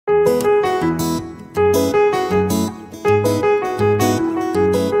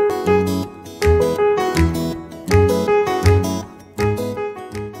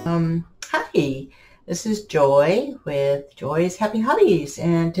This is Joy with Joy's Happy Hobbies,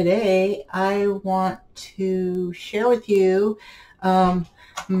 and today I want to share with you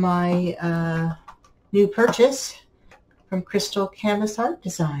my new purchase from Crystal Canvas Art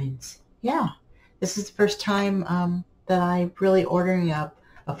Designs. Yeah, this is the first time that I'm really ordering a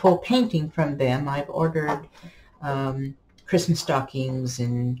full painting from them. I've ordered Christmas stockings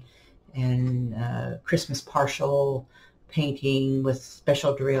and Christmas partial painting with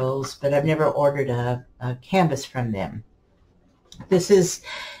special drills, but I've never ordered a canvas from them. This is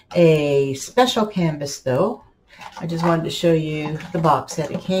a special canvas though. I just wanted to show you the box that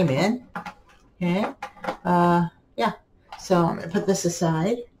it came in. Okay, yeah, so I'm going to put this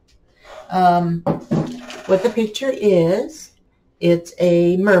aside. What the picture is, it's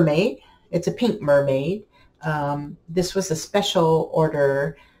a mermaid. It's a pink mermaid. This was a special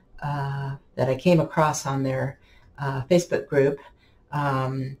order that I came across on their Facebook group.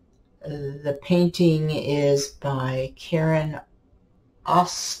 The painting is by Karen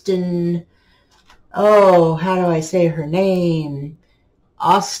Ostenheden. Oh, how do I say her name?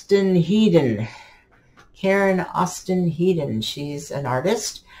 Ostenheden. Karen Ostenheden. She's an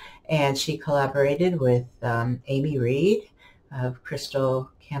artist, and she collaborated with Amy Reed of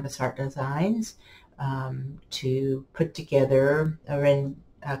Crystal Canvas Art Designs to put together a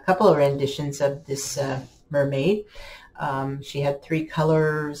couple of renditions of this mermaid. She had three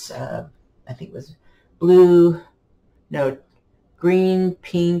colors. I think it was green,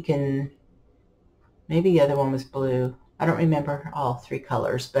 pink, and maybe the other one was blue. I don't remember all three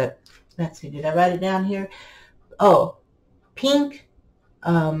colors, but let's see, did I write it down here? Oh, pink,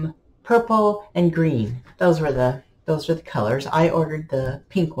 purple, and green. Those were the colors. I ordered the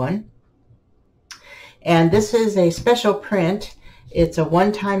pink one. And this is a special print. It's a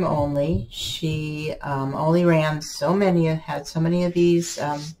one-time only. She only ran had so many of these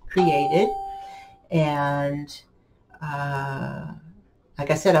created. And like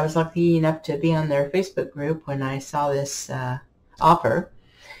I said, I was lucky enough to be on their Facebook group when I saw this offer.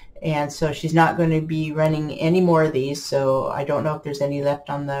 And so she's not going to be running any more of these, so I don't know if there's any left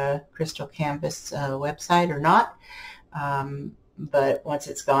on the Crystal Canvas website or not. But once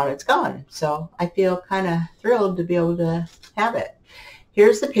it's gone, it's gone. So I feel kind of thrilled to be able to have it.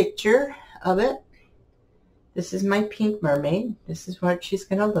 Here's the picture of it. This is my pink mermaid. This is what she's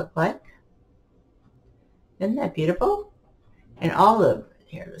going to look like. Isn't that beautiful? And all of,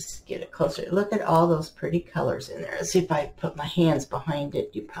 here, let's get it closer. Look at all those pretty colors in there. Let's see if I put my hands behind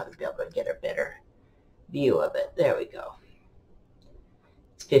it. You'll probably be able to get a better view of it. There we go.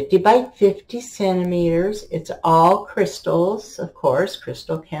 It's 50 by 50 centimeters. It's all crystals, of course,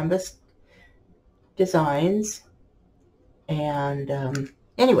 Crystal Canvas Designs. And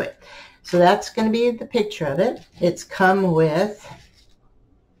anyway, so that's going to be the picture of it. It's come with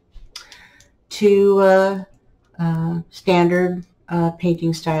two standard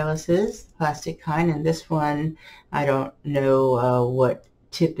painting styluses, plastic kind, and this one, I don't know what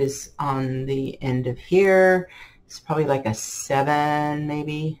tip is on the end of here. It's probably like a 7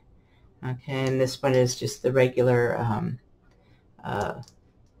 maybe. Okay, and this one is just the regular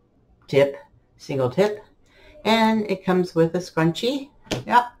tip, single tip. And it comes with a scrunchie.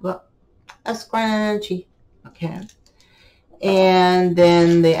 Yeah, well, a scrunchie. Okay. And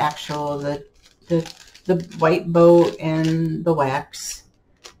then the actual, the white boat and the wax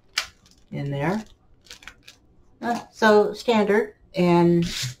in there. So standard. And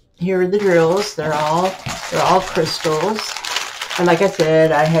here are the drills. They're all crystals. And like I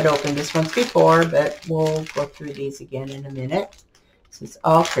said, I had opened this once before, but we'll go through these again in a minute. So it's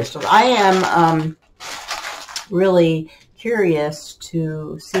all crystals. I am really curious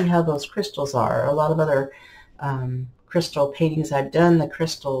to see how those crystals are. A lot of other crystal paintings I've done, the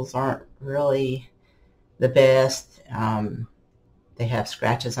crystals aren't really the best. They have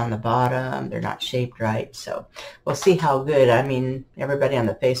scratches on the bottom. They're not shaped right. So we'll see how good. I mean, everybody on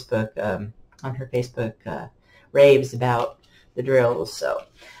the Facebook, on her Facebook, raves about the drills. So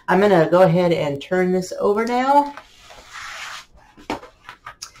I'm going to go ahead and turn this over now.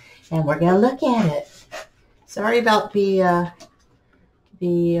 And we're going to look at it. Sorry about the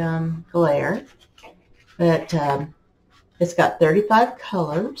glare, but it's got 35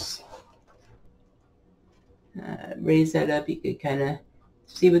 colors. Raise that up, you could kind of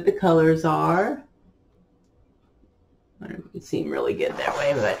see what the colors are. I don't know if you can see them really good that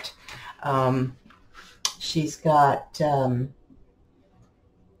way, but she's got,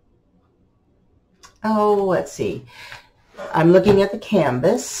 oh, let's see. I'm looking at the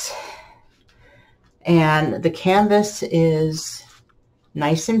canvas. And the canvas is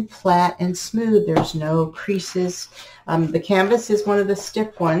nice and flat and smooth. There's no creases. The canvas is one of the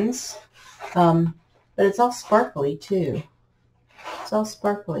stiff ones. But it's all sparkly too. It's all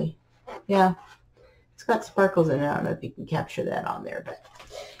sparkly. Yeah, it's got sparkles in it. I don't know if you can capture that on there, but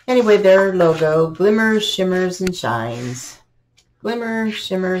anyway, their logo, glimmers, shimmers, and shines. Glimmers,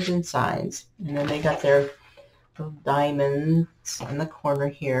 shimmers, and shines. And then they got their little diamonds in the corner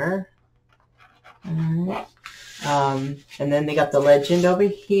here. Alright. And then they got the legend over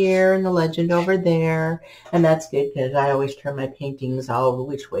here and the legend over there. And that's good because I always turn my paintings all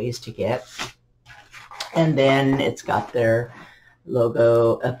which ways to get. And then it's got their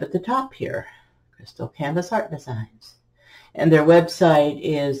logo up at the top here. Crystal Canvas Art Designs. And their website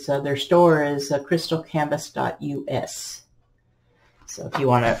is, their store is crystalcanvas.us. So if you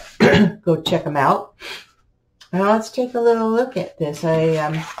want to go check them out. Now let's take a little look at this. I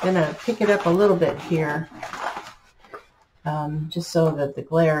am going to pick it up a little bit here. Just so that the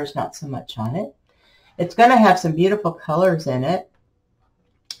glare is not so much on it. It's going to have some beautiful colors in it.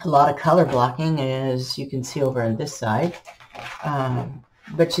 A lot of color blocking, as you can see over on this side.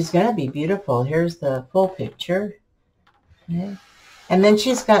 But she's going to be beautiful. Here's the full picture. Okay. And then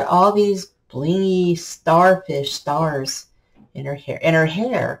she's got all these blingy starfish stars in her hair. And her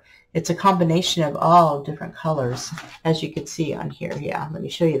hair, it's a combination of all different colors, as you can see on here. Yeah, let me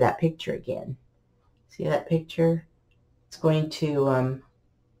show you that picture again. See that picture? It's going to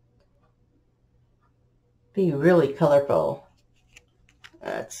be really colorful.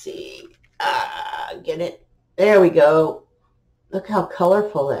 Let's see. Get it? There we go. Look how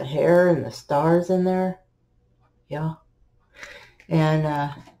colorful that hair and the stars in there. Yeah.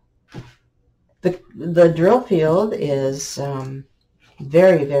 And the drill field is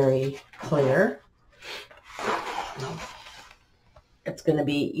very, very clear. It's going to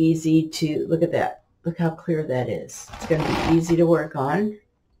be easy to, look at that. Look how clear that is. It's going to be easy to work on.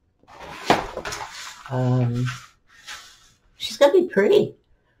 She's going to be pretty.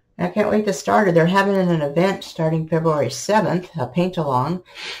 I can't wait to start her. They're having an event starting February 7th, a paint-along.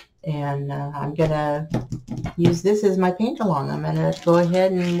 And I'm going to use this as my paint-along. I'm going to go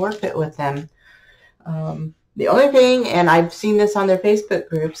ahead and work it with them. The only thing, and I've seen this on their Facebook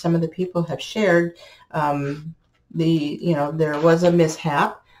group, some of the people have shared, there was a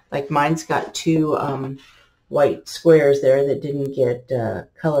mishap. Like mine's got two white squares there that didn't get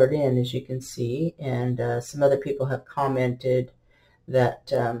colored in, as you can see. And some other people have commented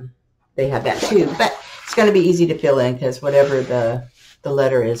that they had that too. But it's going to be easy to fill in because whatever the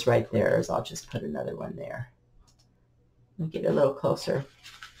letter is right there is, I'll just put another one there. Let me get a little closer.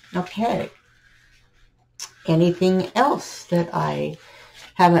 Okay. Anything else that I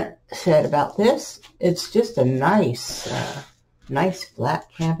haven't said about this? It's just a nice flat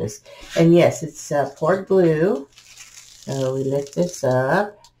canvas. And yes, it's poured glue. So we lift this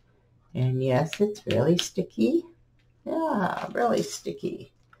up. And yes, it's really sticky. Yeah, really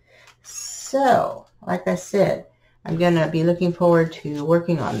sticky. So, like I said, I'm going to be looking forward to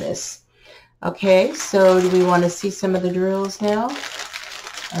working on this. Okay, so do we want to see some of the drills now?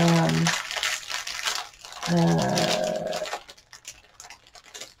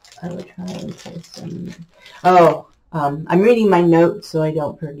 I would try and say some... Oh, I'm reading my notes so I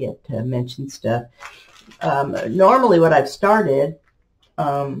don't forget to mention stuff. Normally what I've started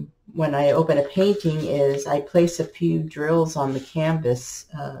when I open a painting is I place a few drills on the canvas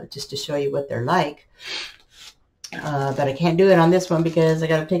just to show you what they're like. But I can't do it on this one because I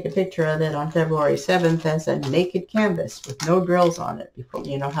got to take a picture of it on February 7th as a naked canvas with no drills on it. Before,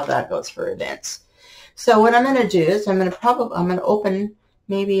 you know how that goes for events. So what I'm going to do is I'm going to open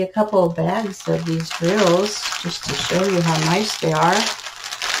maybe a couple of bags of these drills just to show you how nice they are.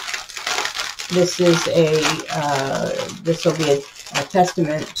 This is this will be a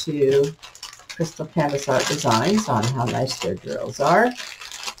testament to Crystal Canvas Art Designs on how nice their drills are.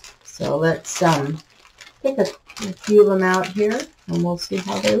 So let's take a few of them out here and we'll see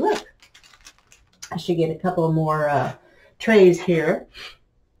how they look. I should get a couple more trays here.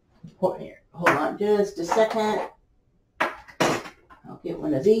 Hold on just a second. I'll get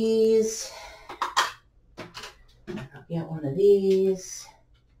one of these. I'll get one of these.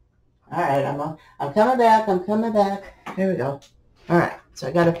 All right, I'm coming back. I'm coming back. There we go. All right, so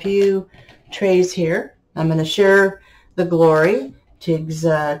I got a few trays here. I'm going to share the glory, Tig's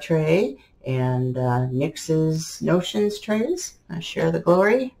tray, and Nix's notions trays. I share the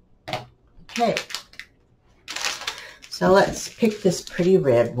glory. Okay. So let's pick this pretty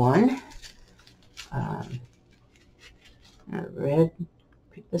red one.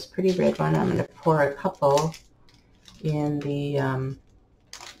 Pick this pretty red one. I'm going to pour a couple in the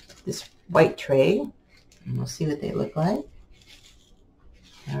this white tray, and we'll see what they look like.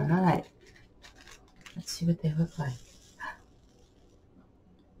 All right, let's see what they look like.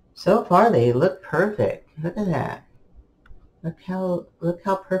 So far, they look perfect. Look at that. Look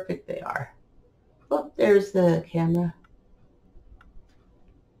how perfect they are. Oh, there's the camera.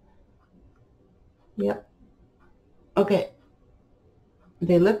 Yep. Okay.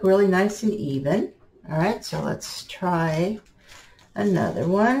 They look really nice and even. All right, so let's try another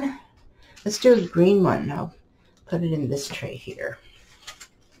one. Let's do a green one. I'll put it in this tray here.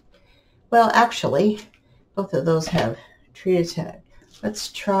 Well, actually, both of those have treated tag.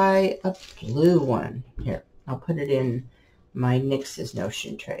 Let's try a blue one. Here, I'll put it in my NYX's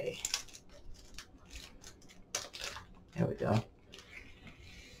Notion tray. There we go.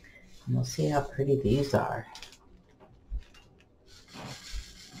 And we'll see how pretty these are.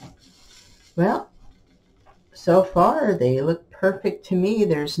 Well, so far they look perfect to me.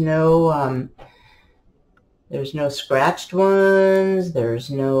 There's no scratched ones. There's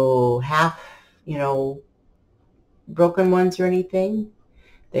no half, broken ones or anything.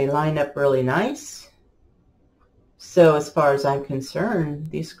 They line up really nice. So as far as I'm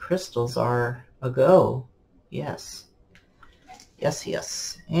concerned, these crystals are a go. Yes. Yes,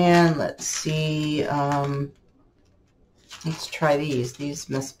 yes. And let's see. Let's try these. These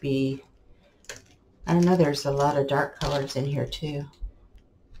must be, I don't know, there's a lot of dark colors in here too.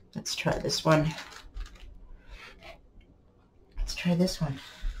 Let's try this one. Let's try this one.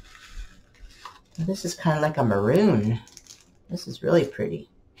 This is kind of like a maroon. This is really pretty.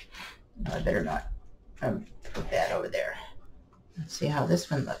 No, I better not put that over there. Let's see how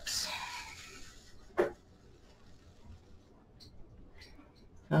this one looks.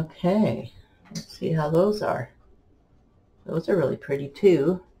 Okay, let's see how those are. Those are really pretty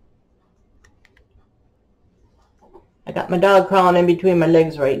too. I got my dog crawling in between my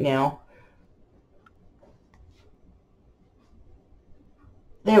legs right now.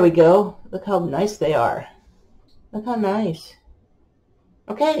 There we go. Look how nice they are. Look how nice.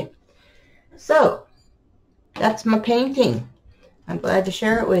 Okay, so that's my painting. I'm glad to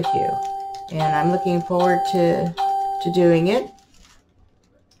share it with you, and I'm looking forward to doing it.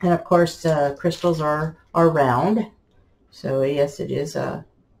 And of course, crystals are round, so yes, it is a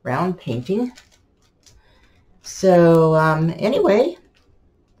round painting. So anyway,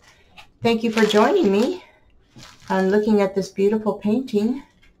 thank you for joining me on looking at this beautiful painting.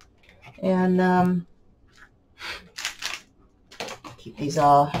 And keep these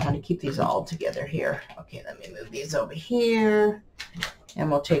all, I want to keep these all together here. Okay, let me move these over here.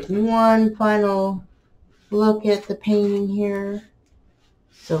 And we'll take one final look at the painting here.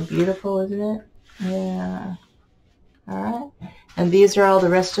 So beautiful, isn't it? Yeah. All right. And these are all the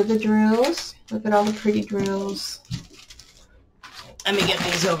rest of the drills. Look at all the pretty drills. Let me get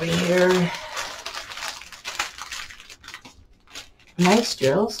these over here. Nice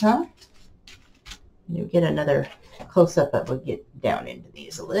drills, huh? You get another close-up, but we'll get down into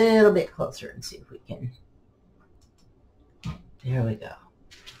these a little bit closer and see if we can. There we go.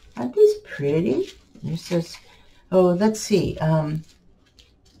 Aren't these pretty? There's this, oh, let's see.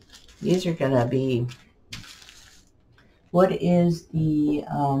 These are going to be, what is the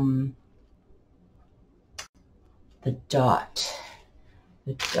dot?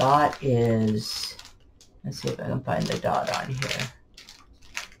 The dot is, let's see if I can find the dot on here.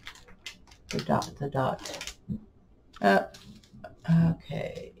 The dot.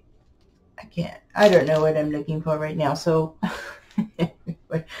 Okay. I don't know what I'm looking for right now. So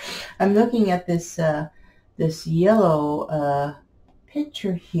I'm looking at this, this yellow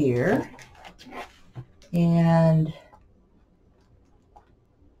picture here, and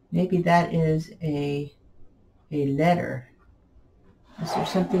maybe that is a letter. Is there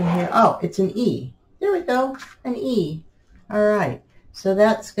something here? Oh, it's an E. There we go, an E. All right, so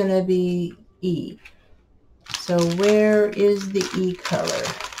that's going to be E. So where is the E color?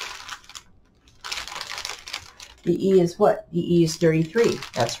 The E is what? The E is 33.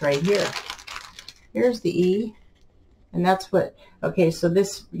 That's right here. Here's the E. And that's what, okay, so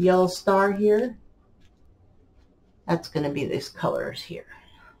this yellow star here, that's going to be these colors here.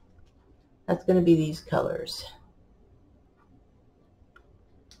 That's going to be these colors.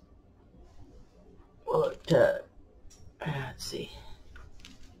 Well, let's see.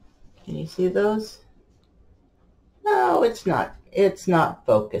 Can you see those? No, it's not. It's not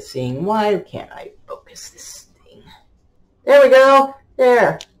focusing. Why can't I focus this thing? There we go.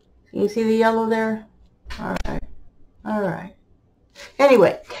 There. Can you see the yellow there? All right. All right.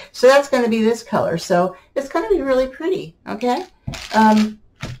 Anyway, so that's going to be this color. So it's going to be really pretty. Okay.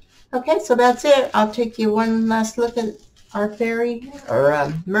 Okay, so that's it. I'll take you one last look at our fairy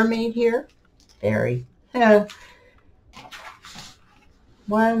or mermaid here. Fairy.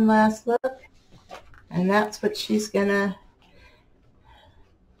 One last look. And that's what she's going to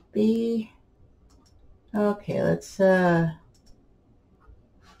be. Okay, let's get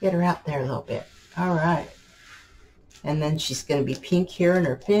her out there a little bit. All right. And then she's going to be pink here in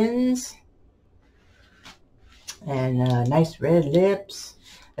her fins. And nice red lips.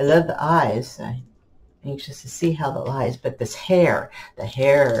 I love the eyes. I'm anxious to see how the eyes, but this hair, the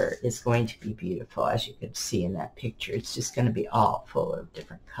hair is going to be beautiful, as you could see in that picture. It's just going to be all full of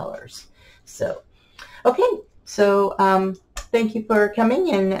different colors. So, okay. So, thank you for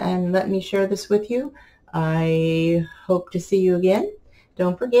coming and let me share this with you. I hope to see you again.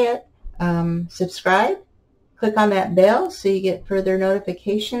 Don't forget, subscribe. Click on that bell so you get further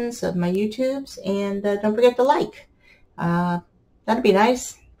notifications of my YouTubes. And don't forget to like. That'd be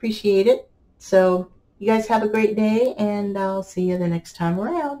nice. Appreciate it. So you guys have a great day, and I'll see you the next time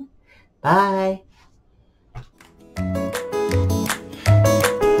around. Bye.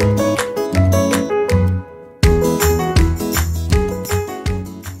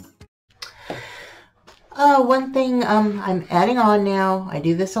 One thing I'm adding on now, I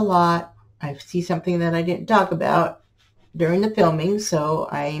do this a lot. I see something that I didn't talk about during the filming, so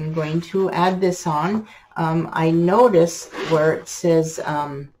I'm going to add this on. I noticed where it says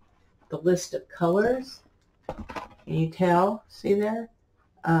the list of colors. Can you tell? See there?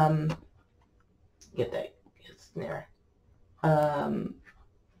 Get that. It's there. Come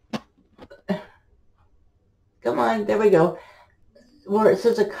on, there we go. Where it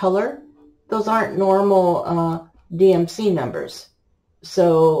says a color, those aren't normal DMC numbers.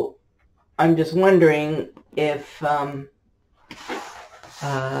 So I'm just wondering if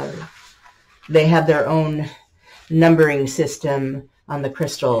they have their own numbering system on the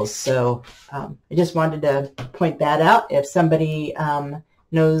crystals. So I just wanted to point that out. If somebody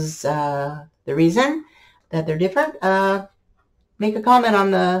knows the reason that they're different, make a comment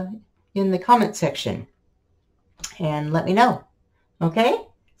in the comment section and let me know. Okay?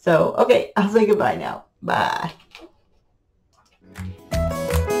 So, okay, I'll say goodbye now. Bye.